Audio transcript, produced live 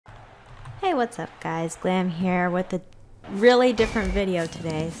Hey, what's up guys? Glam here with a really different video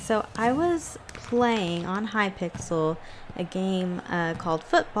today. So I was playing on Hypixel a game called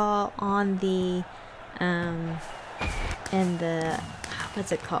Football on the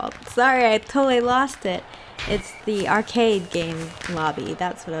what's it called? Sorry, I totally lost it. It's the arcade game lobby.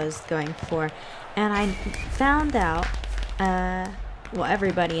 That's what I was going for. And I found out well,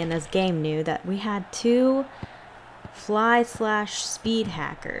 everybody in this game knew that we had two fly/speed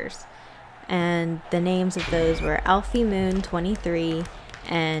hackers. And the names of those were Alfie Moon 23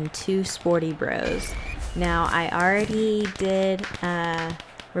 and Two Sporty Bros. Now I already did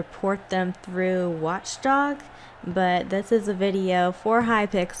report them through Watchdog, but this is a video for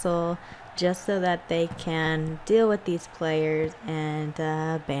Hypixel just so that they can deal with these players and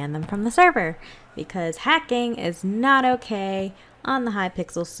ban them from the server, because hacking is not okay on the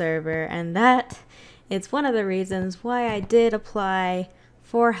Hypixel server, and that is one of the reasons why I did apply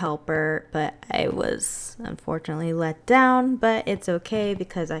for helper, but I was unfortunately let down. But it's okay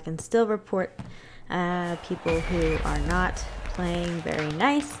because I can still report people who are not playing very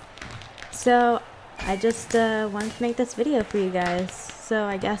nice. So I just wanted to make this video for you guys, so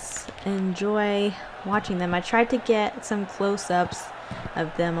I guess enjoy watching them. I tried to get some close-ups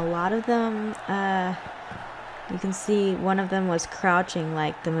of them. A lot of them, you can see one of them was crouching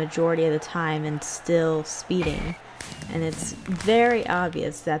like the majority of the time and still speeding. And it's very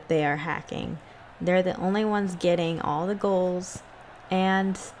obvious that they are hacking. They're the only ones getting all the goals,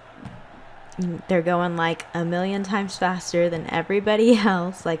 and they're going like a million times faster than everybody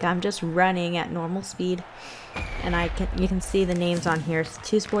else. Like, I'm just running at normal speed, and you can see the names on here: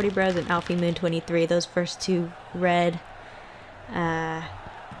 Two Sporty Bros and Alfie Moon 23. Those first two red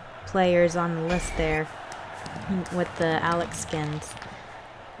players on the list there with the Alex skins.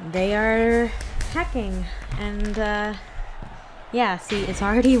 They are hacking, and yeah, see, it's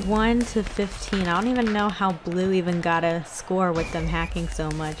already 1-15. I don't even know how Blue even got a score with them hacking so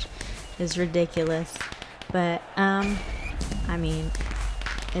much. It's ridiculous. But I mean,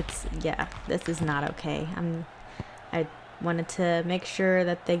 yeah, this is not okay. I wanted to make sure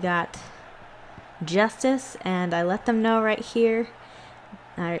that they got justice, and I let them know right here.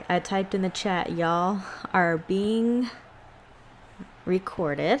 I typed in the chat, y'all are being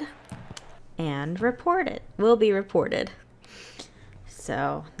recorded and reported, will be reported.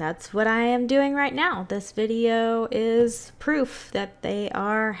 So that's what I am doing right now. This video is proof that they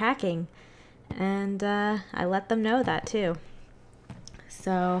are hacking, and I let them know that too.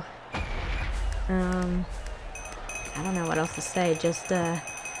 So I don't know what else to say. Just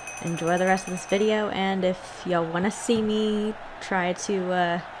enjoy the rest of this video, and if y'all want to see me try to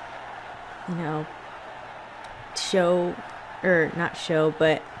you know, show, or not show,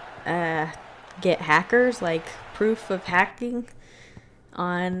 but get hackers, like proof of hacking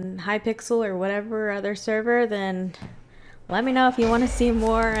on Hypixel or whatever other server, then let me know if you want to see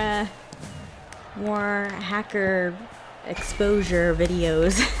more hacker exposure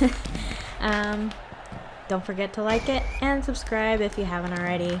videos. Don't forget to like it and subscribe if you haven't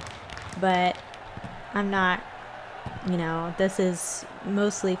already. But I'm not, you know, this is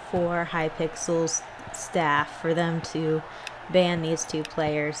mostly for Hypixel's staff, for them to ban these two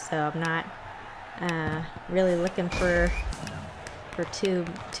players, so I'm not really looking for too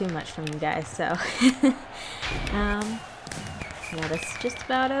much from you guys. So yeah, that's just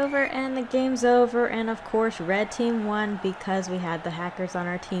about over, and the game's over, and of course red team won because we had the hackers on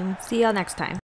our team. See y'all next time.